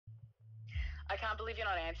I can't believe you're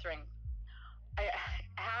not answering.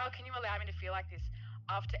 How can you allow me to feel like this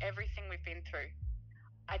after everything we've been through?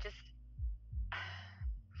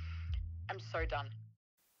 I'm so done.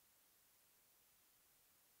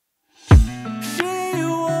 She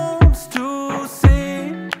wants to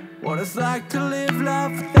see what it's like to live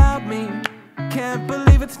life without me. Can't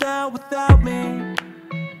believe it's now without me.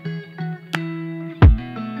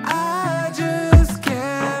 I just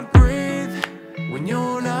can't breathe when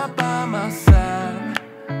you're not by my side.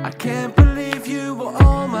 I can't believe you were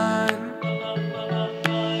all mine.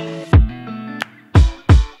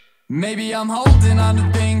 Maybe I'm holding on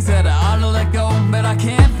to things that I ought to let go, but I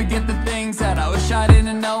can't forget the things that I wish I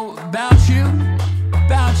didn't know about you,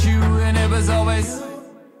 and it was always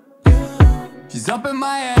she's up in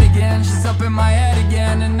my head again, she's up in my head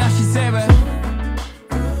again, and now she's saying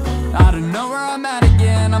I don't know where I'm at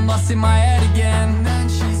again, I'm lost in my head again. And then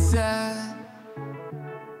she said,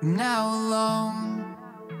 I'm now alone,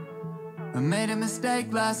 I made a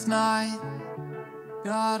mistake last night,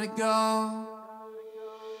 gotta go.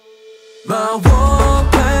 My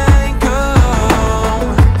WarPaint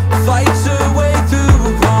girl fights her way through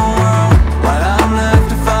a wrong world, while I'm left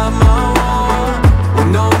to fight my war with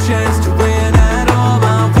no chance to win at all.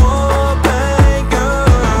 My WarPaint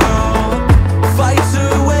girl fights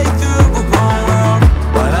her way through a wrong world,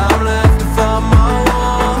 while I'm left to fight my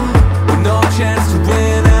war with no chance to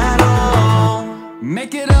win at all.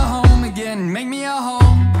 Make it a home again, make me a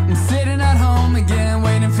home. I'm sitting at home again,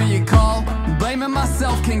 waiting for your call. Blaming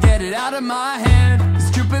myself, can't get it out of my head.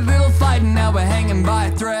 Stupid little fight and now we're hanging by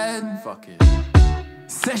a thread. Fuck it.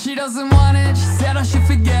 Says she doesn't want it, she said I should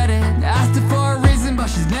forget it. Asked her for a reason, but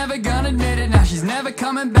she's never gonna admit it. Now she's never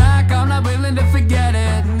coming back, I'm not willing to forget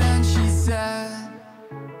it. And then she said,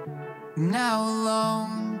 I'm now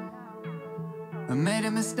alone, I made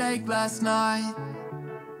a mistake last night,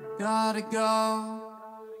 gotta go.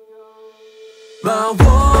 My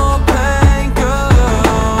WarPaint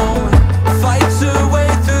girl fights her way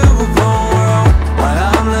through a wrong world, while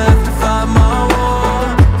I'm left to fight my war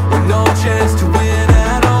with no chance to win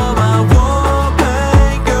at all. My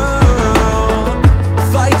WarPaint girl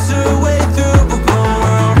fights her way through a wrong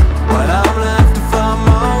world, while I'm left to fight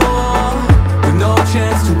my war with no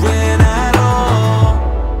chance to win at all.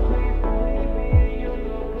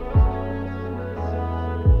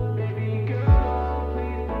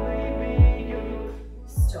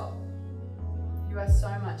 Stop. You are so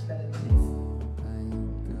much better than this.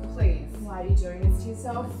 Please. Why are you doing this to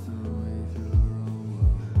yourself?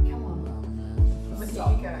 Come on. Look at you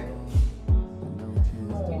go.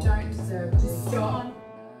 You don't deserve this. Stop.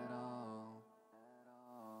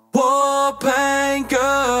 WarPaint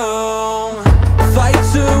girl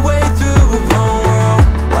fights her way through a wrong world,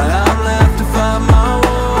 while I'm left to fight my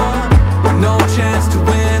war with no chance to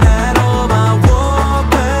win at all. My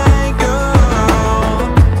WarPaint girl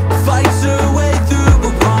fights her way through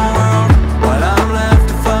a wrong world, while I'm left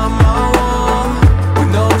to fight my war with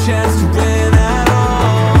no chance to win at all.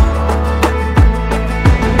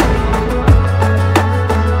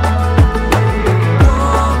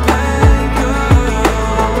 WarPaint girl,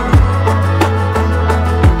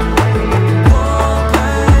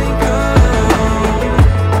 WarPaint girl,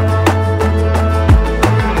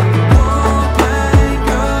 WarPaint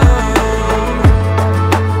girl.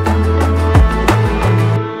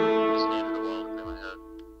 Just needed a while to clear my head.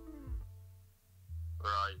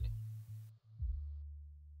 Where are you?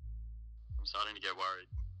 I'm starting to get worried.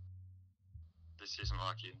 This isn't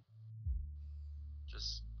like you.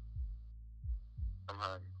 Just come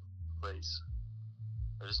home, please.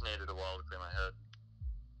 I just needed a while to clear my head.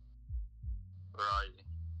 Where are you?